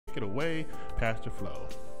Take it away, Pastor Flo.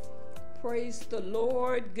 Praise the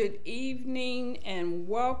Lord. Good evening and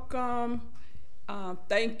welcome.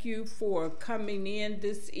 Thank you for coming in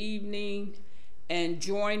this evening and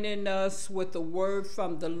joining us with a word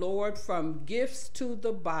from the Lord, from Gifts to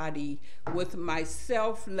the Body, with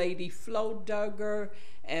myself, Lady Flo Duggar,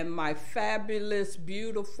 and my fabulous,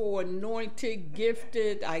 beautiful, anointed,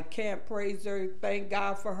 gifted, I can't praise her, thank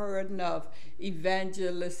God for her enough,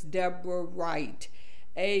 Evangelist Deborah Wright.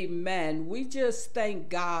 Amen. We just thank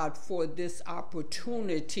God for this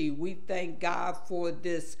opportunity. We thank God for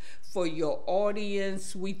this, for your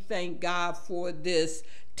audience. We thank God for this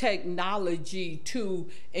technology to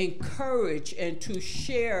encourage and to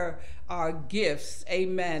share our gifts,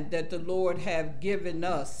 amen, that the Lord have given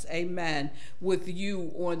us, amen, with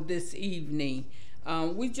you on this evening.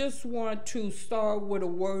 We just want to start with a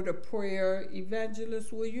word of prayer.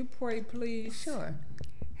 Evangelist, will you pray, please? Sure.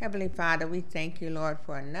 Heavenly Father, we thank you, Lord,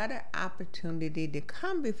 for another opportunity to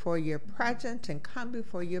come before your presence and come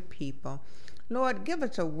before your people. Lord, give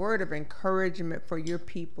us a word of encouragement for your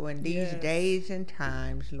people in these days and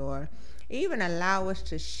times, Lord. Even allow us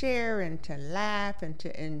to share and to laugh and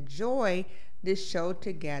to enjoy this show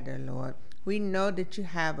together, Lord. We know that you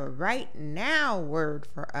have a right now word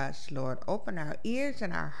for us, Lord. Open our ears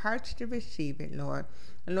and our hearts to receive it, Lord.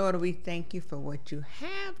 Lord, we thank you for what you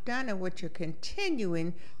have done and what you're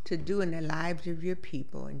continuing to do in the lives of your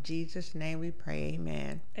people. In Jesus' name we pray,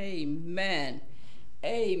 amen. Amen.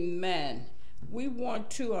 Amen. We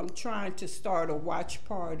want to, I'm trying to start a watch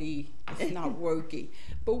party. It's not working.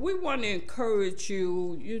 But we want to encourage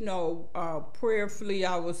you, prayerfully.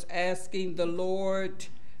 I was asking the Lord,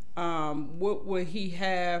 what would he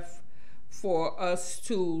have for us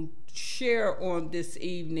to share on this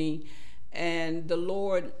evening? And the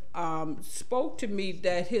Lord spoke to me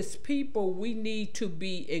that his people, we need to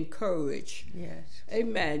be encouraged. Yes.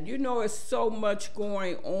 Amen. It's so much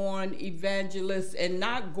going on, evangelists, and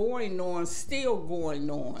not going on, still going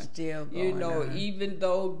on. Still going on. Even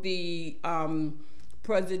though the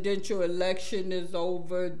presidential election is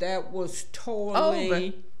over, that was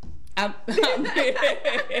totally...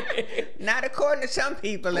 Not according to some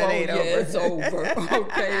people, it ain't over. It's over.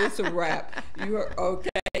 Okay, it's a wrap. You're okay.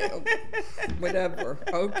 Whatever.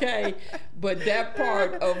 Okay, but that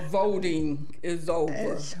part of voting is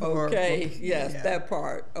over. Okay, yes, yeah. That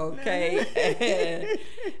part. Okay,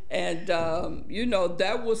 and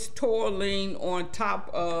that was toiling on top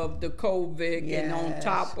of the COVID, yes. And on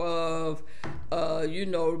top of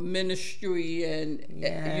ministry and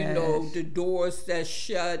yes. The doors that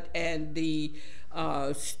shut and the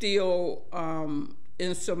still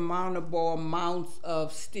insurmountable amounts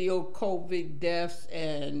of still COVID deaths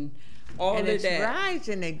and all and of that. It's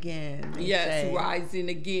rising again. Yes, rising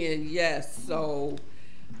again. Yes. So,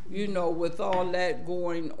 with all that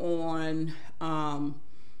going on,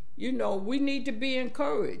 we need to be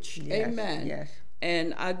encouraged. Yes, amen. Yes.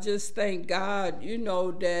 And I just thank God,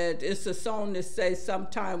 that it's a song that says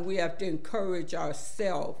sometimes we have to encourage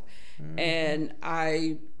ourselves. Mm-hmm. And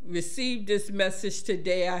I received this message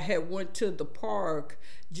today. I had went to the park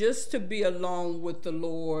just to be alone with the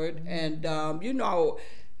Lord. Mm-hmm. And,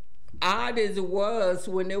 odd as it was,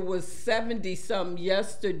 when it was 70-something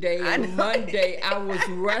yesterday and Monday, I was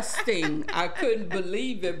resting. I couldn't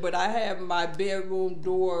believe it, but I had my bedroom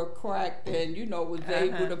door cracked and, was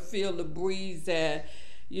able to feel the breeze. And,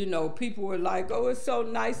 people were like, oh, it's so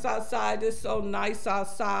nice outside. It's so nice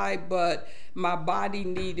outside. But my body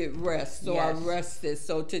needed rest, so yes. I rested.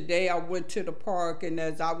 So today I went to the park, and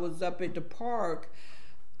as I was up at the park,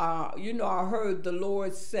 I heard the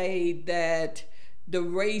Lord say that the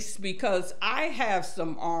race, because I have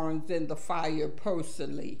some irons in the fire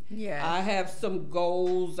personally. Yes. I have some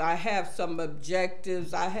goals. I have some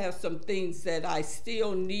objectives. I have some things that I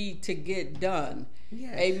still need to get done.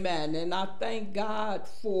 Yes. Amen. And I thank God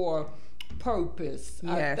for purpose.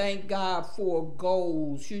 Yes. I thank God for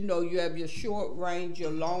goals. You have your short range,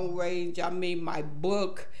 your long range. I mean, my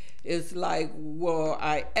book is like, will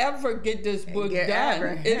I ever get this book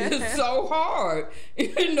done? It is so hard.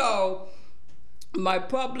 My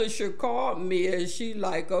publisher called me and she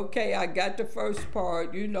like, okay, I got the first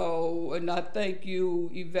part, and I thank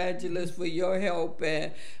you, Evangelist, for your help.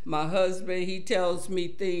 And my husband, he tells me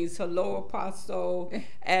things, hello, Apostle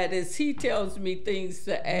Addis, he tells me things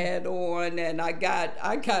to add on, and I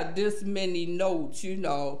got this many notes,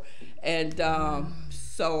 and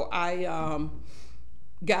so I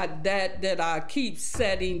got that I keep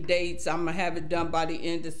setting dates. I'm going to have it done by the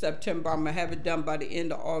end of September. I'm going to have it done by the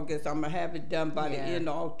end of August. I'm going to have it done by the end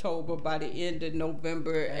of October, by the end of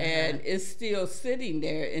November. And it's still sitting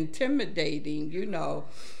there, intimidating,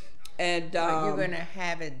 And but you're going to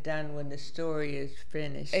have it done when the story is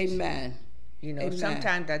finished. Amen. You know, Amen.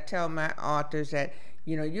 Sometimes I tell my authors that,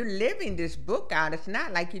 you know, you're living this book out. It's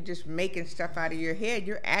not like you're just making stuff out of your head.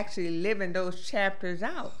 You're actually living those chapters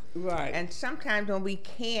out. Right. And sometimes when we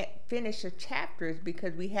can't finish a chapter, it's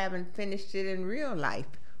because we haven't finished it in real life.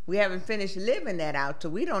 We haven't finished living that out, so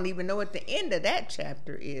we don't even know what the end of that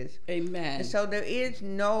chapter is. Amen. And so there is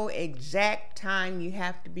no exact time you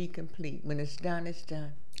have to be complete. When it's done, it's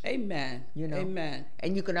done. Amen. You know. Amen.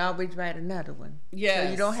 And you can always write another one. Yes.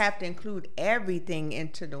 So you don't have to include everything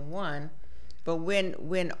into the one. But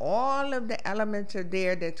when all of the elements are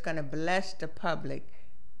there that's going to bless the public,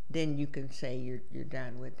 then you can say you're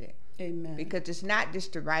done with it. Amen. Because it's not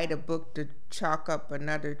just to write a book to chalk up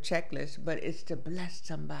another checklist, but it's to bless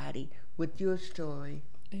somebody with your story.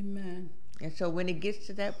 Amen. And so when it gets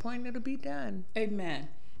to that point, it'll be done. Amen.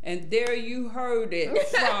 And there you heard it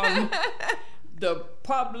from the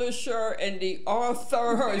publisher and the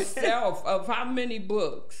author herself of how many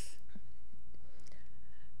books?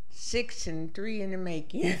 6 and 3 in the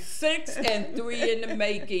making. 6 and 3 in the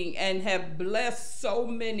making, and have blessed so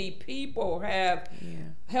many people, have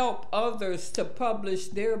helped others to publish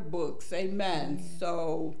their books. Amen.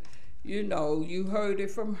 So, you know, you heard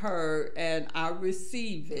it from her, and I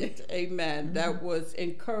receive it. Amen. That was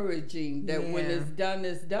encouraging, that when it's done,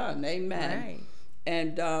 it's done. Amen. Right.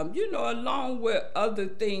 And, you know, along with other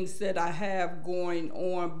things that I have going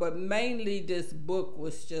on, but mainly this book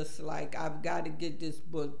was just like, I've got to get this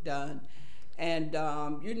book done. And,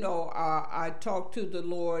 you know, I talked to the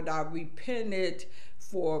Lord. I repented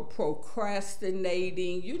for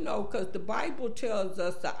procrastinating, you know, because the Bible tells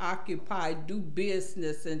us to occupy, do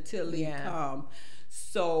business until he come.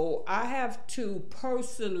 So I have to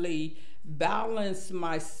personally balance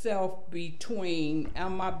myself between,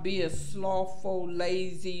 am I being slothful,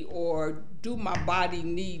 lazy, or do my body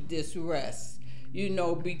need this rest? You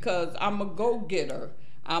know, because I'm a go-getter.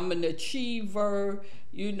 I'm an achiever.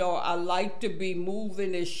 You know, I like to be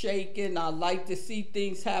moving and shaking. I like to see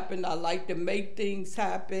things happen. I like to make things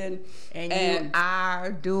happen. And you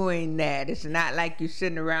are doing that. It's not like you're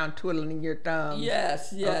sitting around twiddling your thumbs.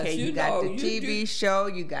 Yes, yes. Okay, you got the TV show,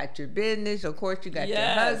 you got your business, of course you got your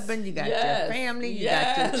husband, you got your family, you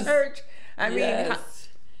got your church. I mean,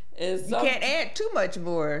 you can't add too much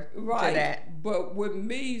more to that. But with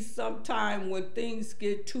me, sometimes when things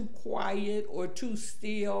get too quiet or too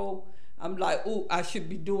still, I'm like, oh, I should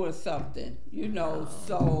be doing something, you know.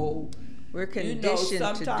 So we're conditioned to do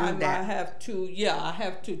that. Sometimes I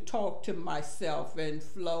have to talk to myself and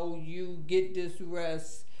Flo, you get this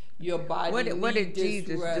rest. Your body what did this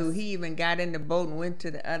Jesus rest. do? He even got in the boat and went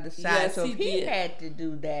to the other side. Yes, so he if he did. had to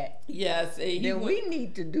do that, then we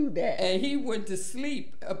need to do that. And he went to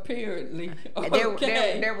sleep, apparently.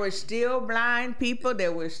 There were still blind people.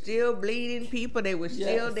 There were still bleeding people. They were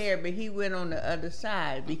still there, but he went on the other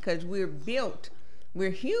side because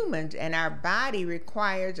we're humans, and our body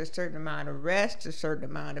requires a certain amount of rest, a certain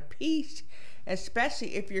amount of peace.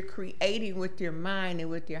 Especially if you're creating with your mind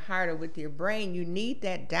and with your heart or with your brain, you need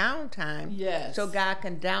that downtime. Yes. So God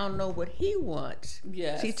can download what he wants.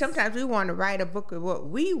 Yes. See, sometimes we want to write a book of what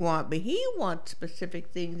we want, but he wants specific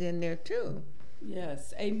things in there too.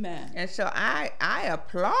 Yes. Amen. And so I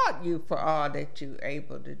applaud you for all that you're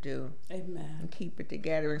able to do. Amen. And keep it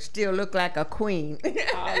together and still look like a queen.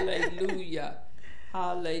 Hallelujah.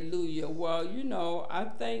 Hallelujah. Well, you know, I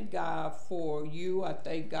thank God for you. I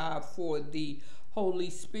thank God for the Holy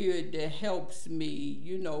Spirit that helps me,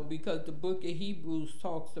 you know, because the book of Hebrews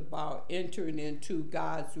talks about entering into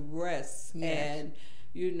God's rest. Yes. And,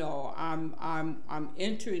 you know, I'm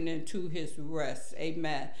entering into his rest.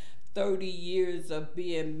 Amen. 30 years of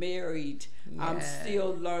being married, I'm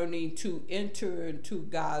still learning to enter into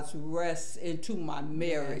God's rest into my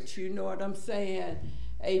marriage. You know what I'm saying?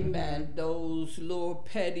 Amen. Those little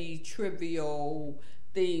petty, trivial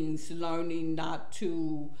things, learning not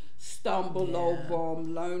to stumble over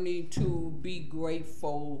them, learning to be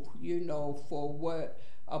grateful, you know, for what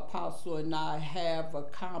Apostle and I have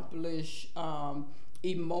accomplished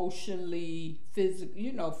emotionally, physically,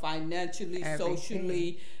 you know, financially,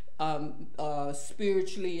 socially,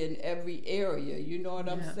 spiritually, in every area. You know what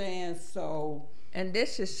I'm saying? So. And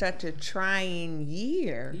this is such a trying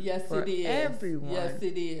year for everyone. Yes,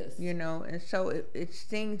 it is. You know, and so it's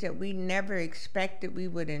things that we never expected we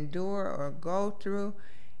would endure or go through.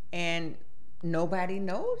 And nobody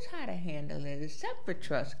knows how to handle it except for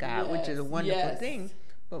trust God, which is a wonderful thing.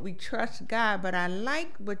 But we trust God. But I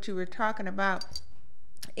like what you were talking about,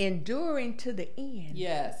 enduring to the end.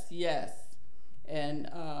 Yes, yes. And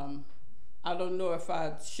I don't know if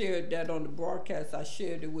I shared that on the broadcast. I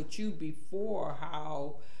shared it with you before,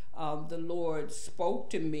 how the Lord spoke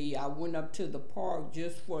to me. I went up to the park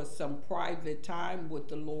just for some private time with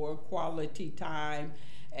the Lord, quality time.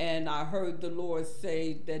 And I heard the Lord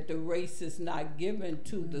say that the race is not given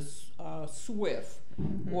to the swift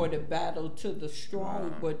or the battle to the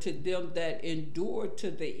strong, but to them that endure to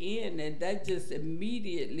the end. And that just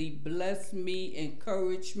immediately blessed me,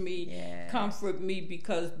 encouraged me, comfort me,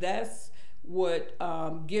 because that's what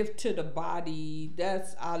give to the body.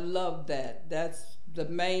 I love that. That's the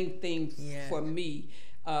main thing for me.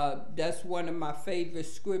 That's one of my favorite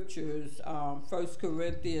scriptures, 1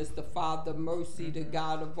 Corinthians, the Father mercy, the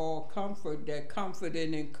God of all comfort, that comfort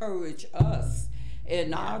and encourage us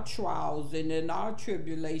in our trials and in our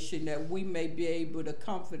tribulation, that we may be able to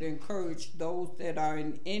comfort and encourage those that are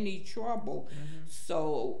in any trouble.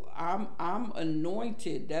 So I'm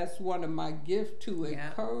anointed. That's one of my gifts, to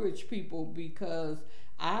encourage people, because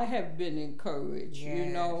I have been encouraged, you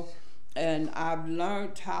know, and I've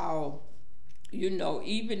learned how, you know,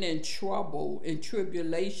 even in trouble, in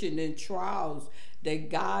tribulation, in trials,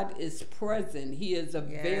 that God is present. He is a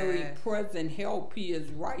very present help. He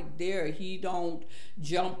is right there. He don't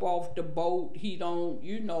jump off the boat. He don't,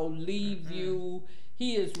 you know, leave you.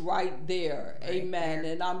 He is right there. Amen.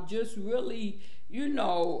 And I'm just really, you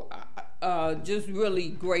know, just really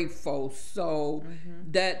grateful. So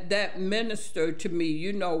that ministered to me.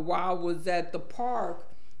 You know, while I was at the park,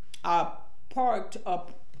 I parked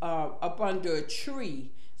up under a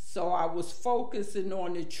tree. So I was focusing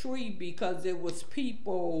on the tree because it was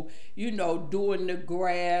people, you know, doing the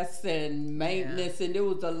grass and maintenance, and there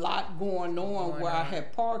was a lot going on where I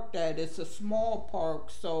had parked at. It's a small park,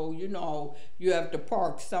 so, you know, you have to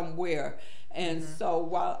park somewhere. And so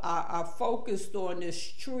while I focused on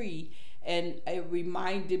this tree, and it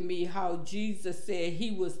reminded me how Jesus said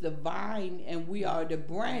he was the vine and we are the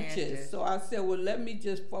branches. So I said, well, let me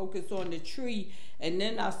just focus on the tree. And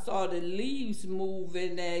then I saw the leaves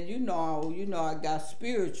moving, and you know, I got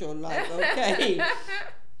spiritual, like, okay,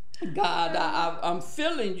 God, I'm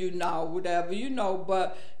feeling you now, whatever, you know.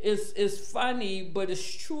 But it's funny, but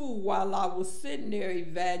it's true. While I was sitting there,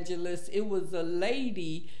 Evangelist, it was a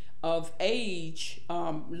lady of age,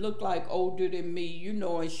 looked like older than me, you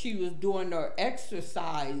know, and she was doing her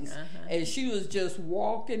exercise, and she was just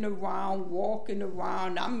walking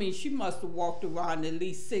around. I mean, she must have walked around at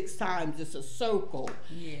least 6 times. It's a circle.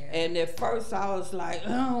 And at first I was like,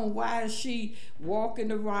 oh, why is she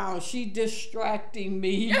walking around? She distracting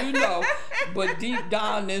me, you know. But deep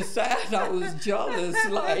down inside I was jealous,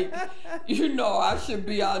 like, you know, I should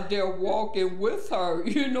be out there walking with her,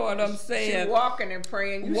 you know what I'm saying? She walking and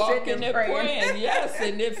praying, walking and praying, yes.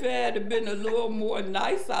 And if it had been a little more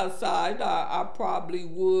nice outside, I probably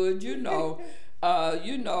would, you know.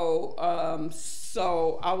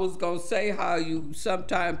 So I was gonna say how you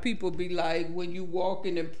sometimes people be like, when you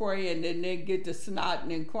walking and praying and then get to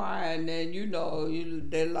snotting and crying, and you know,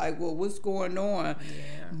 they're like, well, what's going on?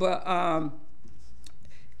 But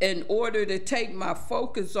in order to take my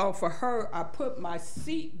focus off of her, I put my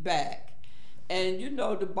seat back. And you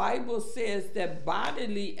know, the Bible says that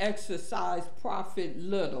bodily exercise profit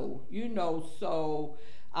little, you know. So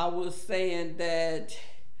I was saying that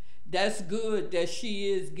that's good that she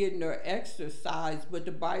is getting her exercise, but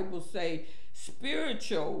the Bible say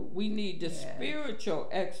spiritual, we need the spiritual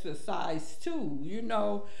exercise too, you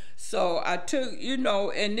know. So I took, you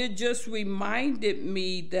know, and it just reminded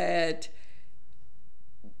me that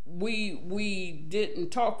we didn't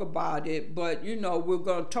talk about it, but you know, we're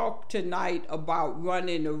going to talk tonight about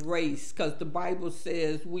running a race, because the Bible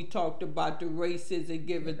says, we talked about the race isn't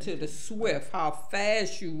given to the swift, how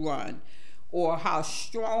fast you run or how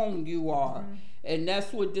strong you are. And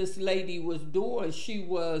that's what this lady was doing. She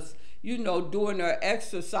was, you know, doing her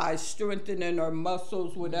exercise, strengthening her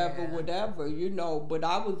muscles, whatever, you know. But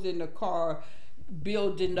I was in the car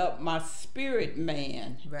building up my spirit,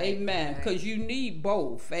 man. Amen. Because you need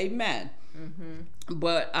both. Amen.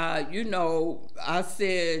 But you know, I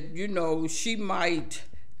said, you know, she might,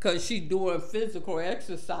 because she's doing physical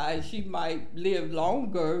exercise, she might live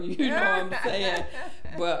longer, you know what I'm saying?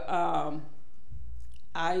 But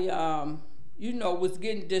I you know, was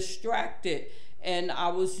getting distracted, and I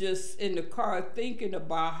was just in the car thinking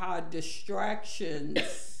about how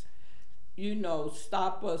distractions you know,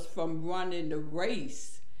 stop us from running the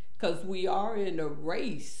race, because we are in a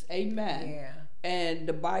race. Amen. And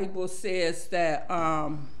the Bible says that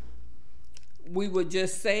we were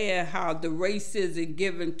just saying how the race isn't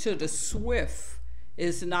given to the swift,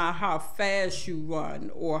 It's not how fast you run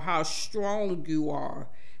or how strong you are.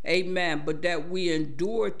 Amen. But that we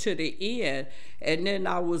endure to the end. And then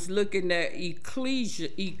I was looking at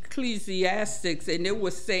Ecclesiastics, and it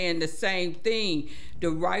was saying the same thing. The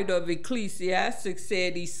writer of Ecclesiastics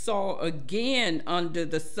said he saw again under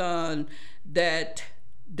the sun that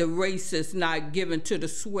the race is not given to the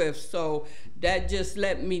swift. So that just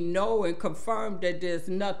let me know and confirm that there's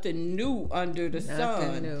nothing new under the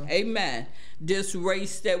sun. New. Amen. This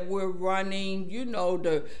race that we're running, you know,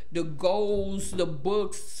 the goals, the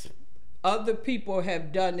books, other people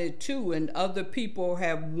have done it too, and other people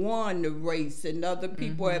have won the race, and other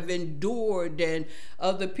people have endured, and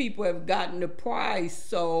other people have gotten the prize.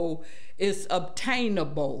 So it's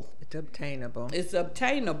obtainable. It's obtainable. It's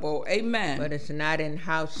obtainable. Amen. But it's not in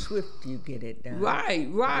how swift you get it done.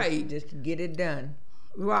 Right. Just get it done.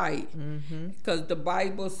 Right. Because the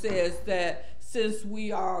Bible says that since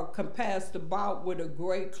we are compassed about with a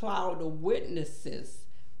great cloud of witnesses,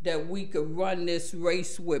 that we could run this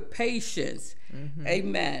race with patience.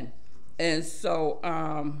 Amen. And so,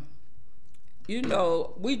 you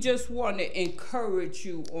know, we just want to encourage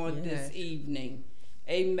you on this evening.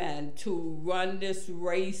 Amen. To run this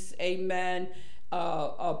race. Amen.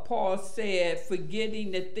 Paul said,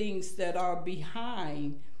 forgetting the things that are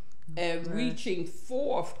behind and reaching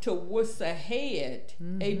forth to what's ahead.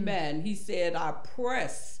 Amen. He said, I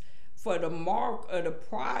press for the mark of the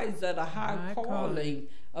prize of the high calling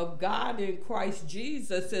of God in Christ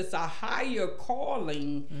Jesus. It's a higher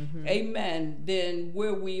calling, amen, than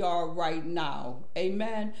where we are right now.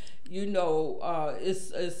 Amen. You know,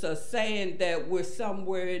 it's a saying that we're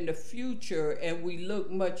somewhere in the future and we look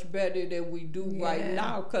much better than we do right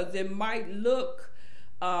now, because it might look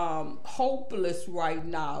hopeless right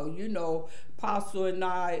now. You know, Apostle and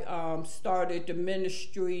I started the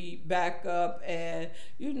ministry back up, and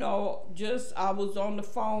you know, I was on the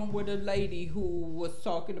phone with a lady who was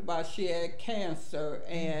talking about she had cancer,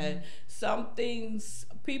 and some things,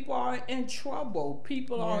 people are in trouble,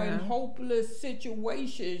 people are in hopeless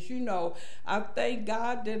situations. You know, I thank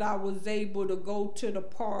God that I was able to go to the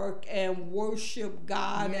park and worship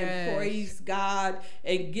God and praise God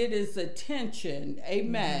and get his attention.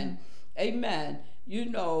 Amen. Amen. You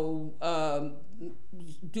know,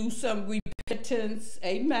 do some repentance.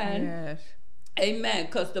 Amen. Yes. Amen.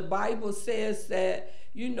 Because the Bible says that,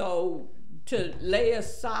 you know, to lay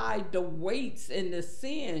aside the weights and the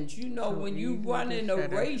sins. You know, when you run in a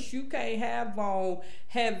race, you can't have on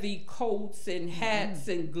heavy coats and hats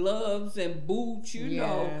and gloves and boots. You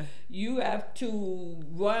know, you have to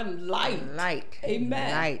run light.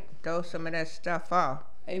 Amen. Light. Throw some of that stuff off.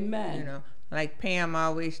 Amen. You know, like Pam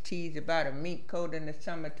always teased about a mink coat in the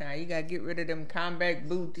summertime. You got to get rid of them combat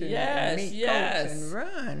boots and mink coats and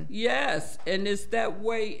run. Yes, and it's that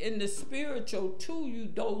way in the spiritual too. You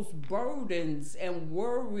those burdens and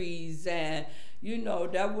worries, and you know,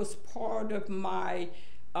 that was part of my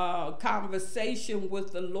conversation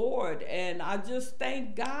with the Lord, and I just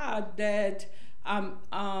thank God that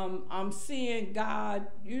I'm seeing God.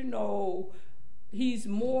 You know, He's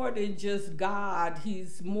more than just God.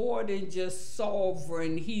 He's more than just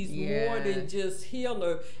sovereign. He's more than just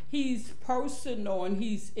healer. He's personal and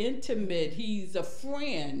he's intimate. He's a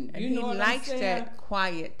friend. And you know he what likes I'm saying? that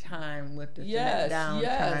quiet time with us, that down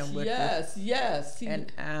time with us. Yes.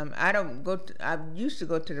 And I don't go. I used to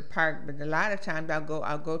go to the park, but a lot of times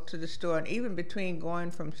I'll go to the store, and even between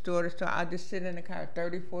going from store to store, I'll just sit in the car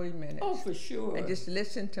 30, 40 minutes. Oh, for sure. And just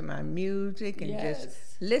listen to my music and just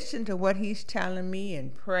listen to what he's telling me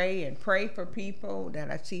and pray for people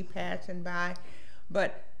that I see passing by.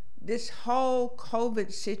 But this whole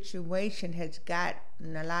COVID situation has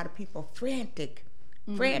gotten a lot of people frantic.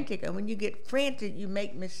 And when you get frantic, you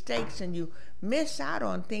make mistakes and you miss out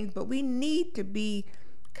on things. But we need to be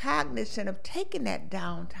cognizant of taking that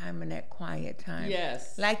downtime and that quiet time.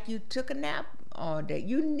 Yes. Like you took a nap all day.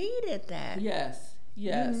 You needed that. Yes.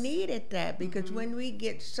 You needed that, because when we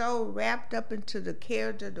get so wrapped up into the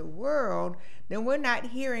cares of the world, then we're not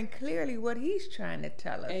hearing clearly what he's trying to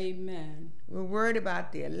tell us. Amen. We're worried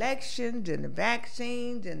about the elections and the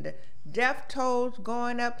vaccines and the death tolls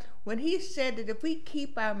going up, when he said that if we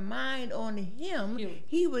keep our mind on him,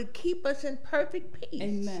 he would keep us in perfect peace.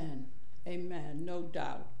 Amen. Amen. No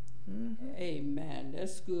doubt. Amen.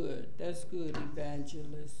 That's good. That's good,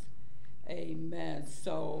 evangelist. Amen.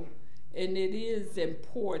 So, and it is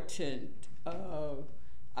important.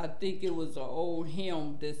 I think it was an old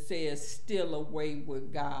hymn that says, still away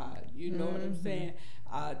with God. You know what I'm saying?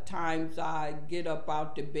 Times I get up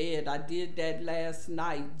out the bed. I did that last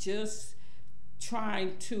night, just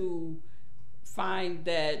trying to find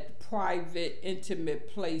that private, intimate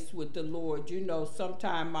place with the Lord. You know,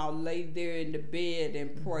 sometimes I'll lay there in the bed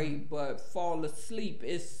and pray, but fall asleep.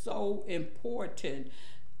 It's so important,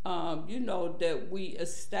 you know, that we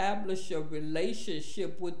establish a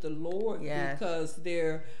relationship with the Lord, because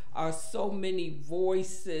there are so many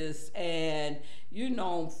voices, and you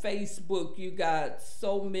know, on Facebook you got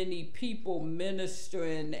so many people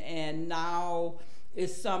ministering, and now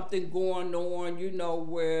it's something going on, you know,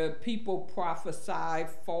 where people prophesy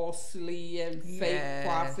falsely and fake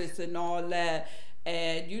prophets and all that.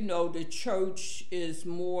 And, you know, the church is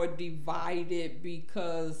more divided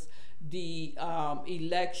because the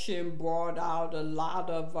election brought out a lot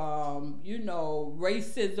of, you know,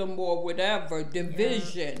 racism or whatever,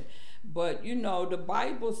 division. But, you know, the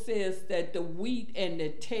Bible says that the wheat and the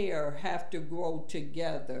tare have to grow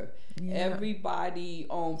together. Everybody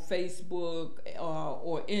on Facebook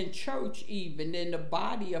or in church, even in the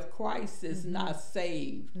body of Christ, is not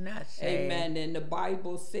saved. Not saved. Amen. And the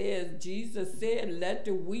Bible says, Jesus said, let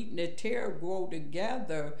the wheat and the tare grow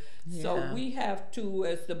together. So we have to,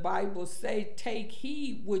 as the Bible say, take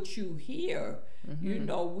heed what you hear. You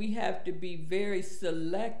know, we have to be very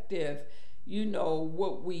selective, you know,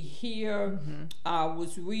 what we hear. I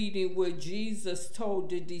was reading where Jesus told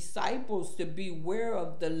the disciples to beware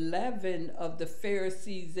of the leaven of the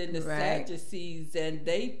Pharisees and the Sadducees, and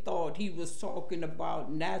they thought he was talking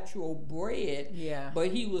about natural bread, but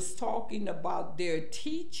he was talking about their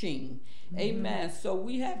teaching. Amen. So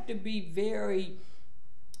we have to be very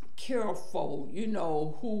careful, you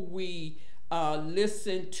know, who we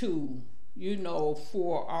listen to, you know,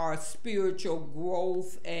 for our spiritual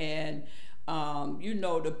growth, and you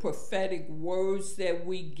know, the prophetic words that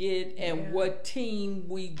we get, and what team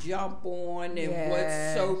we jump on, and what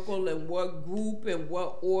circle, and what group, and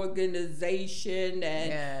what organization,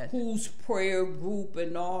 and whose prayer group,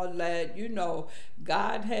 and all that. You know,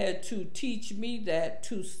 God had to teach me that,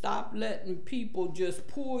 to stop letting people just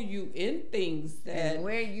pull you in things that and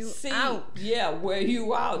wear you out. Wear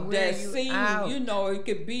you out. Wear that you seem, out. you know, it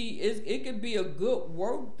could be a good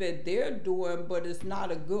work that they're doing, but it's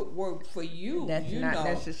not a good work for you. That's you not know.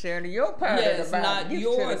 necessarily your part of the it's body. not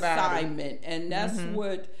your assignment, body. And that's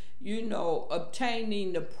what, you know,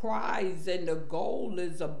 obtaining the prize and the goal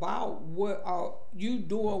is about. What are you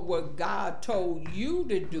doing? What God told you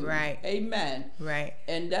to do. Right. Amen. Right.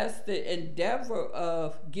 And that's the endeavor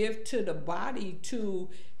of Gift to the Body, to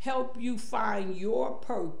help you find your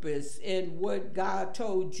purpose in what God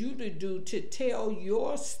told you to do, to tell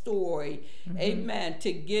your story. Amen.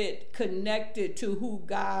 To get connected to who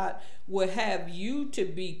God will have you to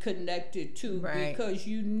be connected to, because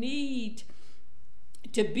you need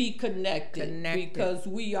to be connected, because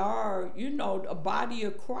we are, you know, a body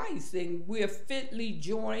of Christ, and we're fitly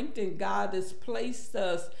joined, and God has placed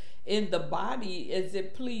us in the body as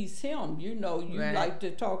it please him. You know, you like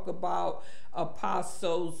to talk about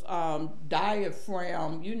Apostles'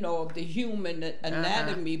 diaphragm, you know, of the human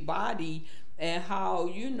anatomy body, and how,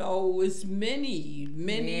 you know, it's many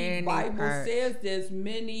Bible parts. Says there's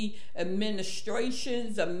many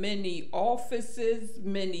administrations, many offices,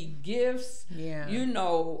 many gifts, you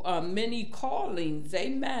know, many callings.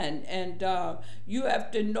 Amen. And you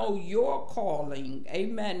have to know your calling.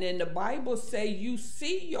 Amen. And the Bible say you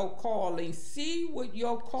see your calling, see what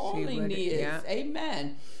your calling is.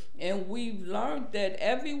 Amen. And we've learned that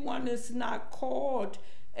everyone is not called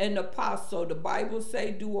an apostle. The Bible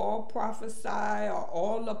say, do all prophesy, or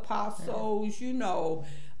all apostles, you know.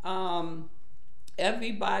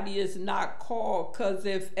 Everybody is not called, because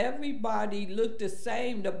if everybody looked the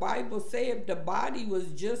same, the Bible say if the body was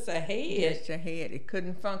just a head, it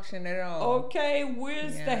couldn't function at all. Okay,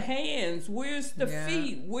 where's the hands? Where's the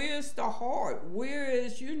feet? Where's the heart? Where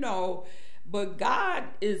is, you know? But God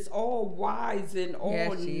is all wise and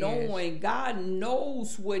all knowing. God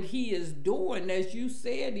knows what he is doing. As you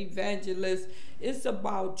said, Evangelist, it's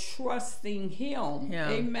about trusting him.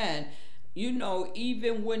 Amen. You know,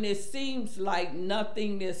 even when it seems like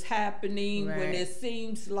nothing is happening, when it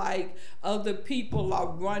seems like other people are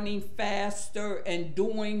running faster and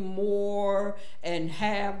doing more and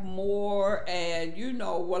have more, and, you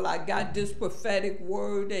know, well, I got this prophetic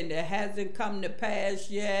word and it hasn't come to pass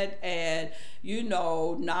yet, and, you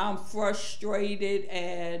know, now I'm frustrated,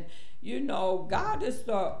 and, you know, God is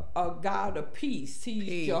a God of peace.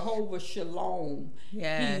 He's Jehovah Shalom.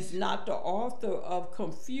 He's not the author of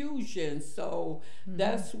confusion. So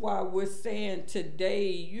that's why we're saying today,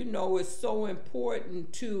 you know, it's so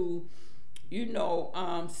important to, you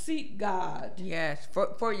know, seek God. Yes,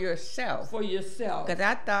 for yourself. For yourself. Because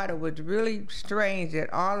I thought it was really strange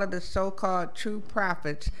that all of the so-called true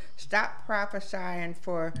prophets stopped prophesying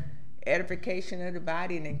for edification of the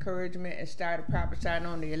body and encouragement and started prophesying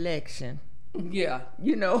on the election. Yeah.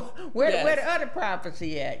 You know, where Yes. where the other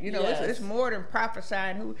prophecy at? You know, Yes. it's more than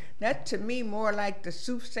prophesying. That's to me more like the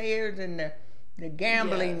soothsayers and the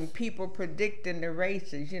gambling Yes. people predicting the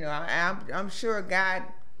races. You know, I'm sure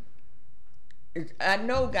I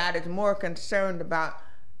know God is more concerned about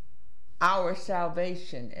our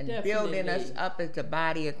salvation and building us Definitely. up as the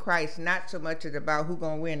body of Christ, not so much as about who's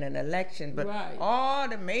going to win an election, but Right. all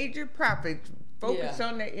the major prophets focus Yeah.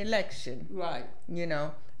 on the election, Right. you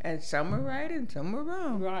know, and some are right and some are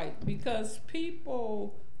wrong. Right. Because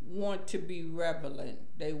people want to be relevant.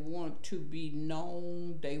 They want to be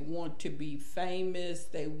known. They want to be famous.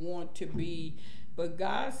 They want to be, but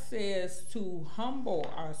God says to humble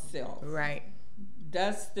ourselves. Right.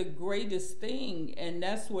 That's the greatest thing, and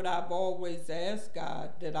that's what I've always asked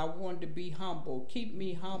God, that I want to be humble. Keep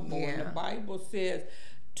me humble. And the Yeah. Bible says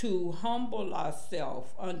to humble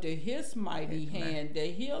ourselves under his mighty hand,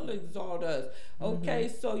 that he'll exalt us. Okay,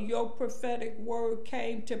 so your prophetic word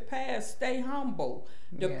came to pass. Stay humble.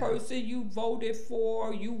 The Yeah. person you voted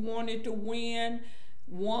for, you wanted to win,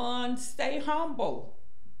 won. Stay humble.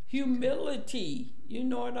 Humility. You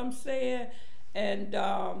know what I'm saying? And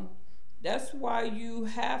that's why you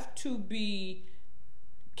have to be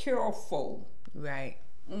careful. Right.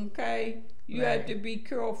 Okay? You Right. have to be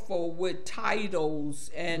careful with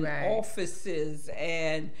titles and Right. offices,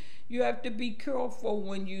 and you have to be careful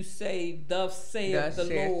when you say, "Thus saith Thus the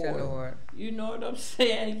saith Lord." the Lord. You know what I'm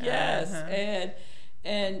saying? Yes.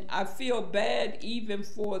 And I feel bad even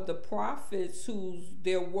for the prophets whose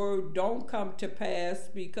their word don't come to pass,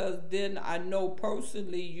 because then I know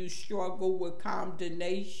personally you struggle with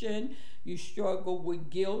condemnation, you struggle with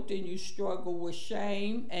guilt, and you struggle with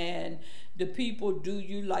shame, and the people do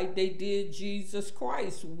you like they did Jesus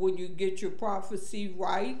Christ. When you get your prophecy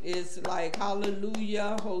right, it's like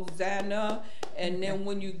hallelujah, Hosanna, and then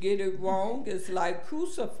when you get it wrong, it's like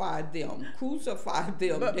crucify them.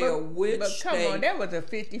 They're witch. But come on, that was a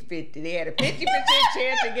 50-50. They had a 50%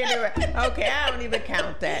 chance to get it right. Okay, I don't even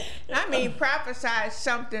count that. I mean, prophesy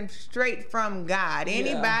something straight from God.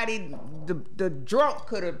 Anybody, the drunk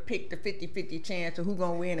could have picked the 50-50 chance of who's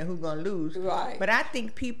going to win and who's going to lose. Right. But I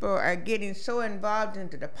think people are getting so involved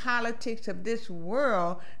into the politics of this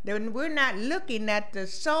world that we're not looking at the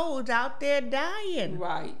souls out there dying.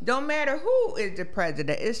 Right. Don't matter who is the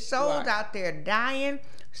president. It's souls Right. out there dying,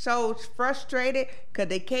 souls frustrated because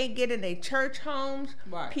they can't get in their church homes,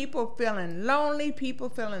 Right. people feeling lonely, people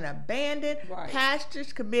feeling abandoned, Right.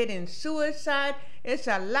 pastors committing suicide. It's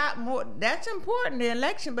a lot more. That's important, the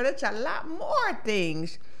election, but it's a lot more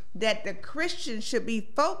things that the Christians should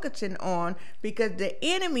be focusing on, because the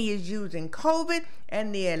enemy is using COVID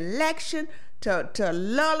and the election to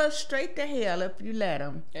lull us straight to hell if you let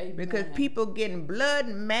them. Amen. Because people getting blood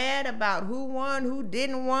mad about who won, who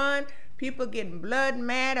didn't won. People getting blood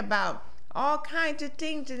mad about all kinds of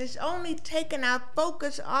things, and it's only taking our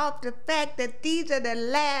focus off the fact that these are the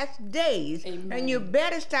last days. Amen. And you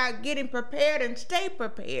better start getting prepared and stay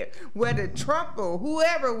prepared, whether Trump or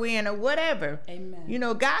whoever win or whatever. Amen. You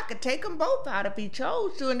know, God could take them both out if he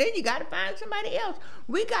chose to, and then you got to find somebody else.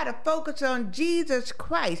 We got to focus on Jesus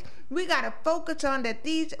Christ. We got to focus on that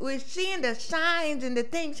we're seeing the signs and the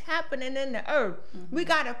things happening in the earth. We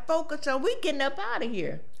got to focus on, we getting up out of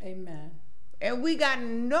here. Amen. And we got to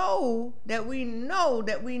know that we know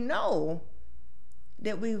that we know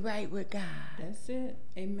that we right with God. That's it.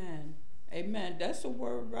 Amen. Amen. That's a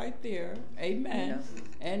word right there. Amen. You know?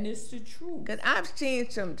 And it's the truth. Because I've seen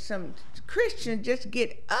some Christians just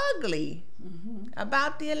get ugly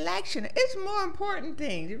about the election. It's more important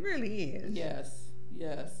things. It really is. Yes.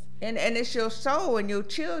 Yes. And it's your soul and your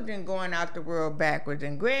children going out the world backwards,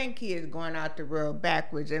 and grandkids going out the world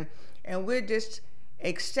backwards. And we're just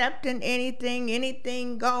accepting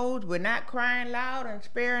anything goes. We're not crying loud and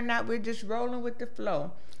sparing not. We're just rolling with the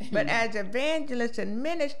flow. But as evangelists and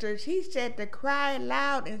ministers, he said to cry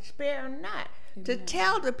loud and spare not. Amen. To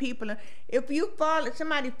tell the people, if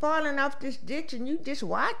somebody falling off this ditch and you just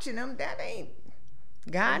watching them, that ain't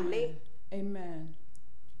godly. Amen.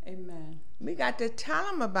 Amen. We got to tell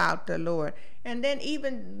them about the Lord. And then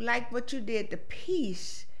even like what you did, the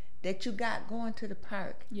peace that you got going to the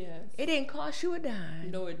park. Yes. It didn't cost you a dime.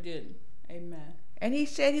 No, it didn't. Amen. And he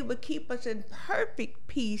said he would keep us in perfect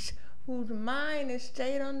peace whose mind is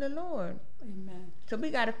stayed on the Lord. Amen. So we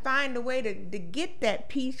got to find a way to get that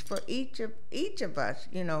peace for each of us,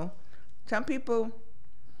 you know. Some people,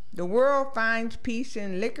 the world finds peace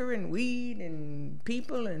in liquor and weed and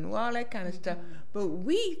people and all that kind of stuff. But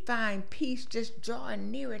we find peace just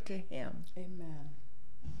drawing nearer to him. Amen.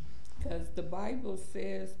 Because the Bible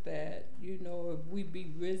says that, you know, if we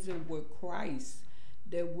be risen with Christ,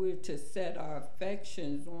 that we're to set our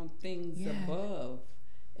affections on things above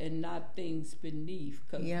and not things beneath.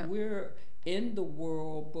 Because we're in the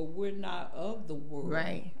world, but we're not of the world.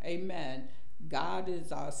 Right. Amen. God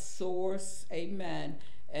is our source. Amen.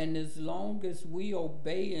 And as long as we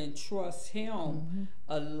obey and trust him,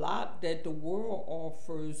 a lot that the world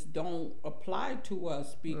offers don't apply to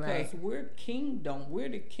us, because we're kingdom. We're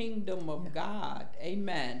the kingdom of God.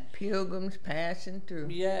 Amen. Pilgrims passing through.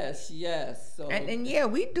 Yes, yes. So and yeah,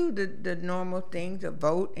 we do the normal things, to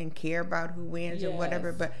vote and care about who wins and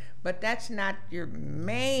whatever, but that's not your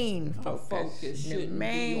main focus. Your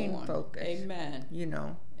main focus. Amen. You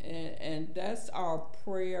know. And that's our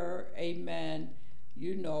prayer. Amen.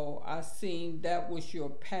 You know, I seen that was your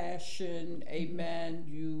passion. Amen.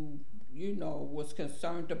 You know, was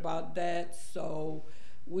concerned about that. So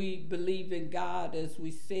we believe in God, as we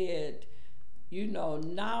said. You know,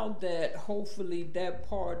 now that hopefully that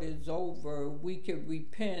part is over, we can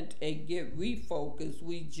repent and get refocused.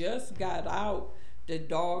 We just got out the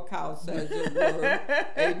doghouse, as it were.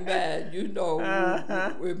 Amen. You know,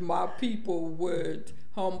 if my people would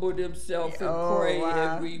humble themselves and pray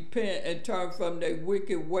and repent and turn from their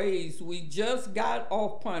wicked ways, we just got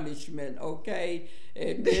off punishment, okay?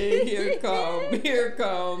 And then here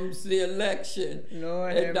comes the election.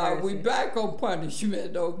 Lord, and now we back on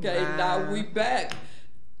punishment, okay? Wow. Now we back,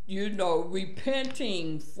 you know,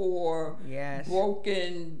 repenting for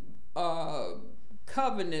broken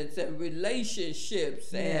covenants and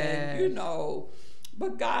relationships, and you know,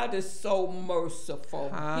 but God is so merciful.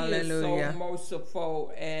 Hallelujah. He is so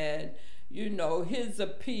merciful, and you know, his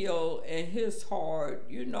appeal and his heart,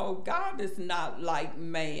 you know, God is not like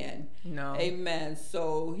man. No. Amen.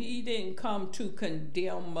 So he didn't come to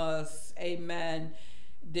condemn us. Amen.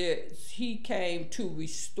 He came to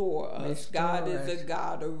restore us. God is a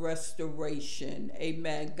God of restoration.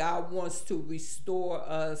 Amen. God wants to restore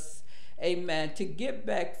us. Amen. To get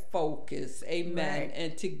back focused. Amen. Right.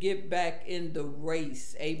 And to get back in the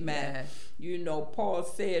race. Amen. Yes. You know, Paul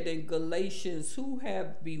said in Galatians, who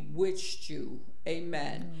have bewitched you?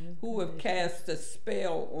 Amen. Who have cast a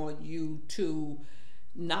spell on you to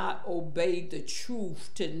not obey the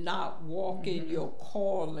truth, to not walk in your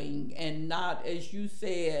calling, and not, as you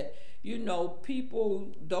said, you know,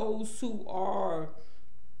 people, those who are,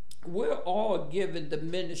 we're all given the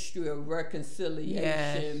ministry of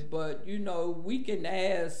reconciliation, but you know, we can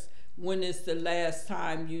ask, when is the last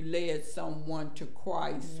time you led someone to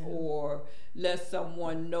Christ, or let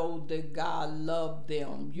someone know that God loved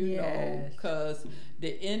them, you know, because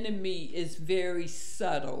the enemy is very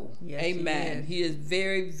subtle. Amen. He is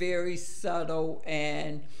very, very subtle,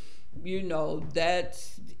 and you know,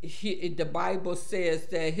 that's the Bible says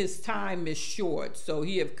that his time is short, so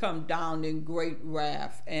he have come down in great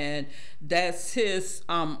wrath, and that's his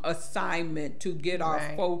assignment, to get our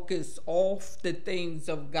focus off the things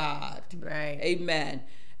of God. Amen.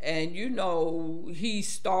 And you know, he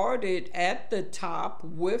started at the top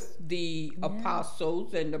with the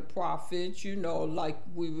apostles and the prophets, you know, like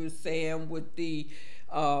we were saying, with the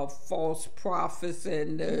false prophets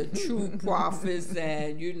and the true prophets,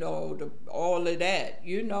 and you know, all of that,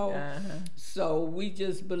 you know. So we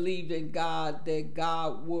just believe in God, that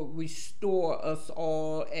God will restore us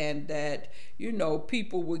all, and that, you know,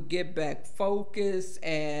 people would get back focused,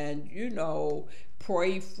 and you know,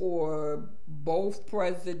 pray for both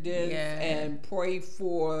presidents, and pray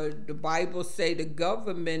for, the Bible say the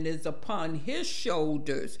government is upon his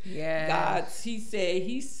shoulders. God, he said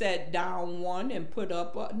he set down one and put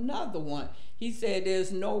up another one. He said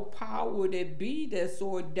there's no power that be that's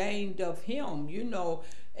ordained of him, you know.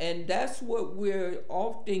 And that's what we're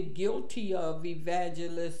often guilty of,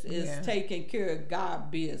 evangelists, is taking care of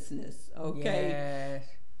God business, okay?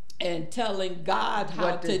 And telling God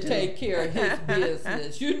how to take care of his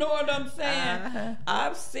business. You know what I'm saying?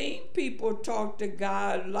 I've seen people talk to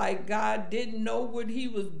God like God didn't know what he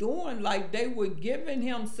was doing, like they were giving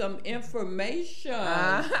him some information.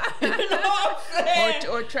 You know what I'm saying?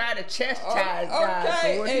 Or try to chastise God.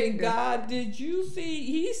 Okay, hey God, did you see?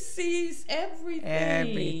 He sees everything.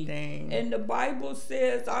 Everything. And the Bible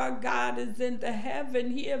says our God is in the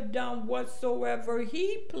heaven. He have done whatsoever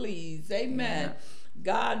he please. Amen.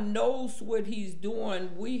 God knows what he's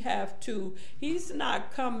doing. We have to, he's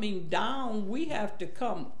not coming down. We have to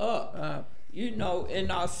come up. You know, in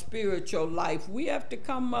our spiritual life, we have to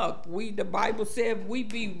come up. The Bible said, we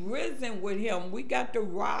be risen with him. We got to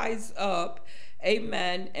rise up.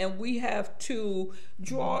 Amen. And we have to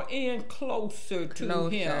draw in closer to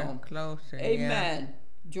him. Closer. Amen.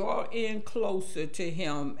 Draw in closer to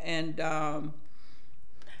him. And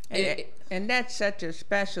And that's such a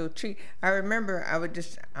special treat. I remember I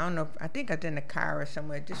don't know, I think I was in the car or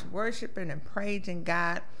somewhere, just worshiping and praising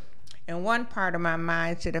God. And one part of my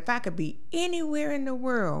mind said, if I could be anywhere in the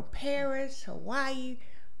world, Paris, Hawaii,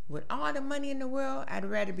 with all the money in the world, I'd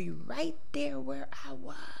rather be right there where I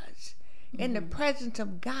was, in the presence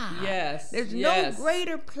of God. Yes. There's no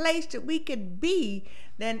greater place that we could be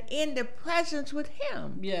than in the presence with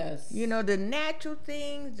Him. Yes. You know, the natural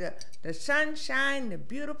things, the sunshine, the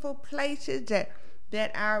beautiful places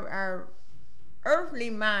that our earthly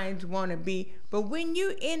minds want to be. But when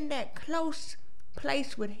you're in that close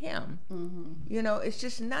place with Him, you know, it's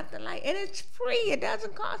just nothing like, and it's free. It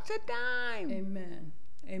doesn't cost a dime. Amen.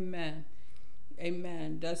 Amen.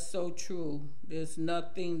 Amen. That's so true. There's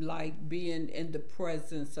nothing like being in the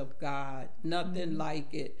presence of God. Nothing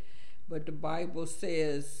like it. But the Bible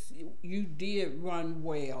says you did run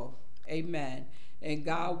well. Amen. And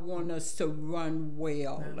God wants us to run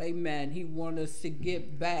well. Amen. He wants us to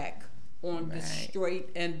get back on the straight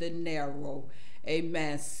and the narrow.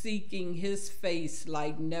 Amen. Seeking His face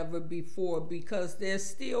like never before, because there's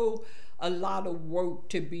still a lot of work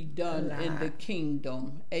to be done in the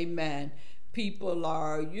kingdom. Amen. People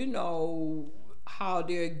are, you know, how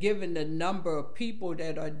they're giving the number of people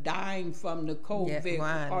that are dying from the COVID.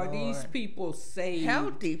 Are these people saved?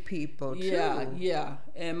 Healthy people, too. Yeah.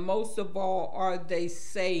 And most of all, are they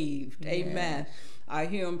saved? Yes. Amen. I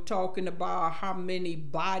hear them talking about how many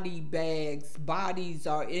bodies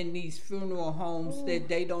are in these funeral homes that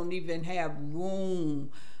they don't even have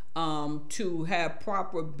room to have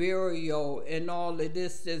proper burial, and all of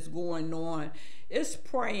this that's going on. It's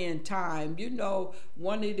praying time. You know,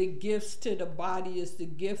 one of the gifts to the body is the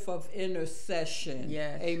gift of intercession.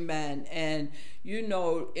 Yes. Amen. And, you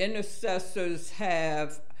know, intercessors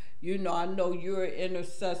have, you know, I know you're an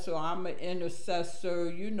intercessor, I'm an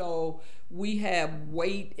intercessor, you know, we have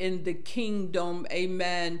weight in the kingdom.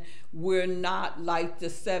 Amen. We're not like the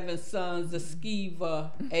 7 sons of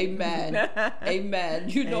Sceva. Amen. Amen.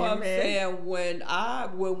 You know what I'm saying? When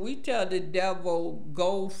we tell the devil,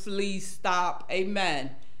 go, flee, stop,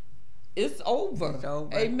 amen, it's over. It's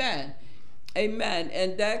over. Amen. Amen.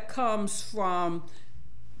 And that comes from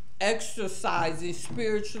exercising,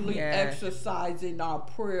 spiritually exercising our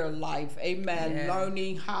prayer life. Amen.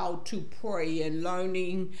 Learning how to pray and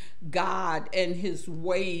learning God and His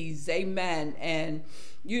ways. Amen. And,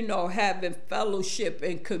 you know, having fellowship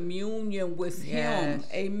and communion with Him.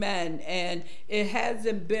 Amen. And it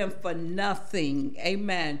hasn't been for nothing.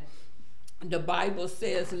 Amen. The Bible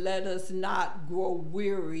says, let us not grow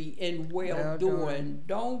weary in well doing.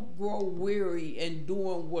 Don't grow weary in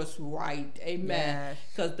doing what's right. Amen.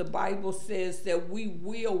 Because the Bible says that we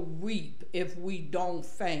will reap if we don't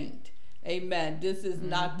faint. Amen. This is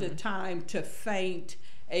not the time to faint.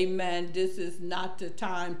 Amen. This is not the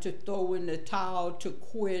time to throw in the towel, to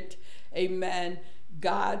quit. Amen.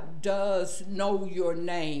 God does know your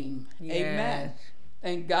name. Amen.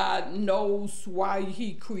 And God knows why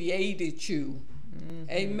He created you.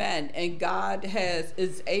 Amen. And God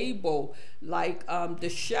is able, like the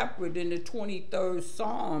shepherd in the 23rd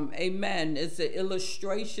Psalm, amen, is an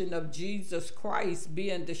illustration of Jesus Christ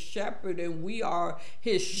being the shepherd, and we are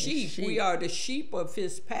His sheep. We are the sheep of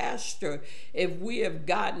His pasture. If we have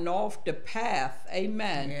gotten off the path,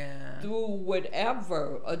 amen, through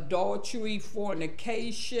whatever, adultery,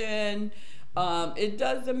 fornication, it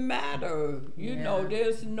doesn't matter. You know,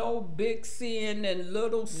 there's no big sin and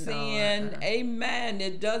little sin. Amen.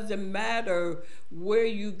 It doesn't matter where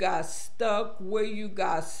you got stuck, where you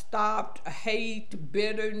got stopped, hate,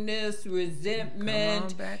 bitterness,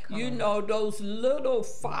 resentment. You know, those little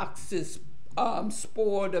foxes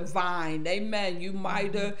spoil the vine. Amen. You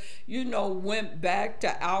might have, you know, went back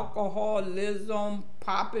to alcoholism,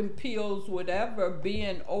 popping pills, whatever,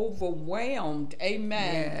 being overwhelmed.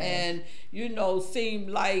 Amen. And, you know, seem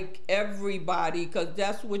like everybody, because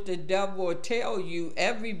that's what the devil will tell you,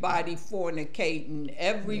 everybody fornicating,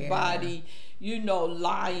 everybody, you know,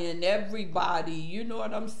 lying, everybody, you know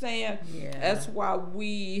what I'm saying? That's why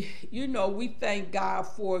we, you know, we thank God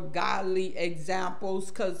for godly examples,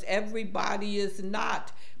 because everybody is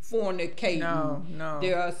not fornicating. No.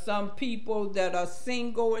 There are some people that are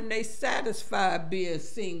single and they satisfied being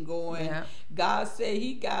single. And God said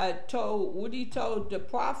He got told, what He told the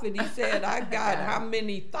prophet, He said, I got how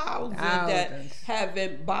many thousands that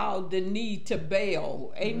haven't bowed the knee to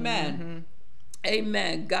Baal. Amen.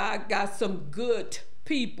 Amen. God got some good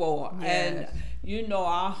people. And, you know,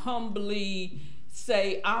 I humbly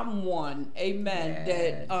say I'm one, amen,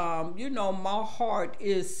 Yes. that you know, my heart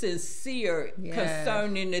is sincere Yes.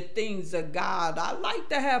 concerning the things of God. I like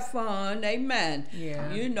to have fun, amen.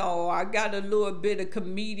 Yeah. You know, I got a little bit of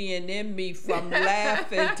comedian in me from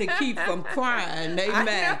laughing to keep from crying,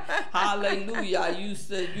 amen. Hallelujah. I used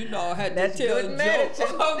to, you know, had That's to tell good jokes.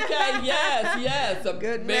 medicine. Okay, yes, a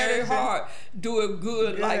Good very medicine. hard, do it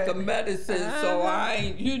good like a Good. medicine. So I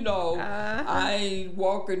ain't, you know, I ain't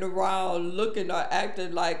walking around looking or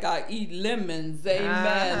acting like I eat lemons.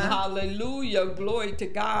 Amen. Hallelujah. Glory to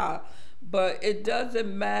God. But it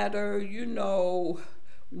doesn't matter, you know,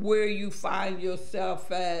 where you find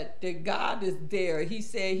yourself at, that God is there. He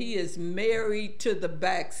said he is married to the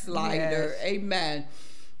backslider. Yes. Amen.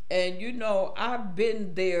 And you know, I've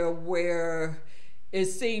been there where it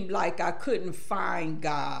seemed like I couldn't find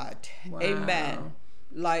God. Wow. Amen.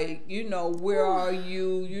 Like, you know, where are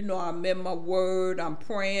you? You know, I'm in my word, I'm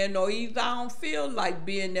praying, or either I don't feel like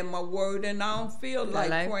being in my word and I don't feel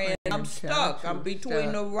like praying. I'm stuck. I'm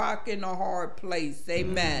between a rock and a hard place.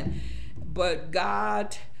 Amen. But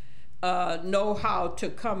God know how to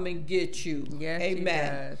come and get you. Yes,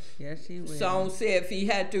 amen. He does. Yes, he will. Song said if he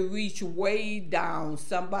had to reach way down,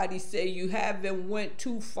 somebody say you haven't went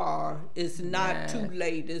too far. It's not too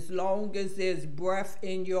late. As long as there's breath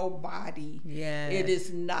in your body, it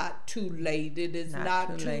is not too late. It is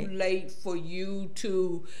not too late for you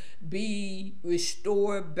to be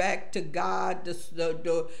restored back to God.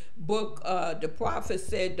 The book, the prophet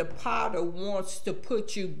said the potter wants to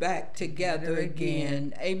put you back together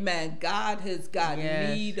again. Amen. God has got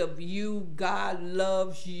need of you. God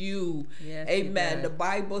loves you. Yes, amen. The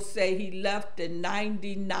Bible say he left the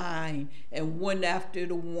 99 and went after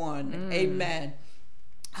the one. Amen.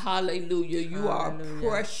 Hallelujah. You are a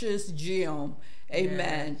precious gem.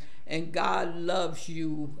 Amen. And God loves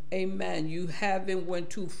you. Amen. You haven't went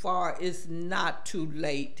too far. It's not too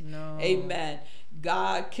late. No. Amen.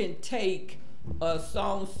 God can take a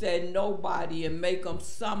song said nobody and make them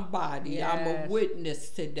somebody. I'm a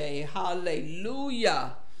witness today.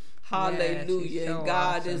 Hallelujah. Hallelujah. So and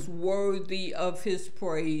God awesome. is worthy of his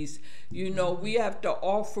praise. You know, we have to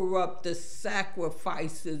offer up the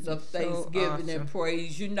sacrifices of thanksgiving and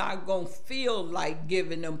praise. You're not going to feel like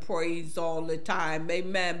giving them praise all the time.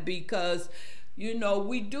 Amen. Because you know,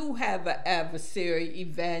 we do have an adversary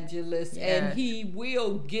evangelist, and he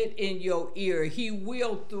will get in your ear. He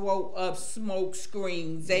will throw up smoke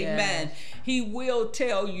screens. Amen. He will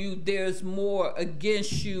tell you there's more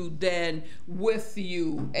against you than with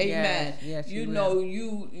you. Amen. You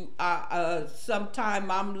know, sometime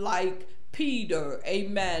I'm like Peter,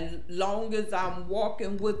 amen. Long as I'm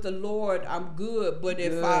walking with the Lord, I'm good. But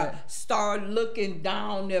if I start looking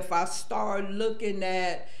down, if I start looking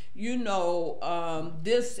at, you know,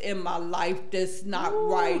 this in my life that's not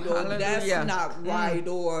right, or that's not right,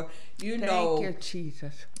 or, you know. Thank you,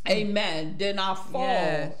 Jesus. Amen. Then I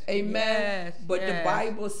fall. Amen. But the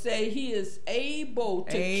Bible say he is able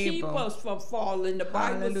to keep us from falling. The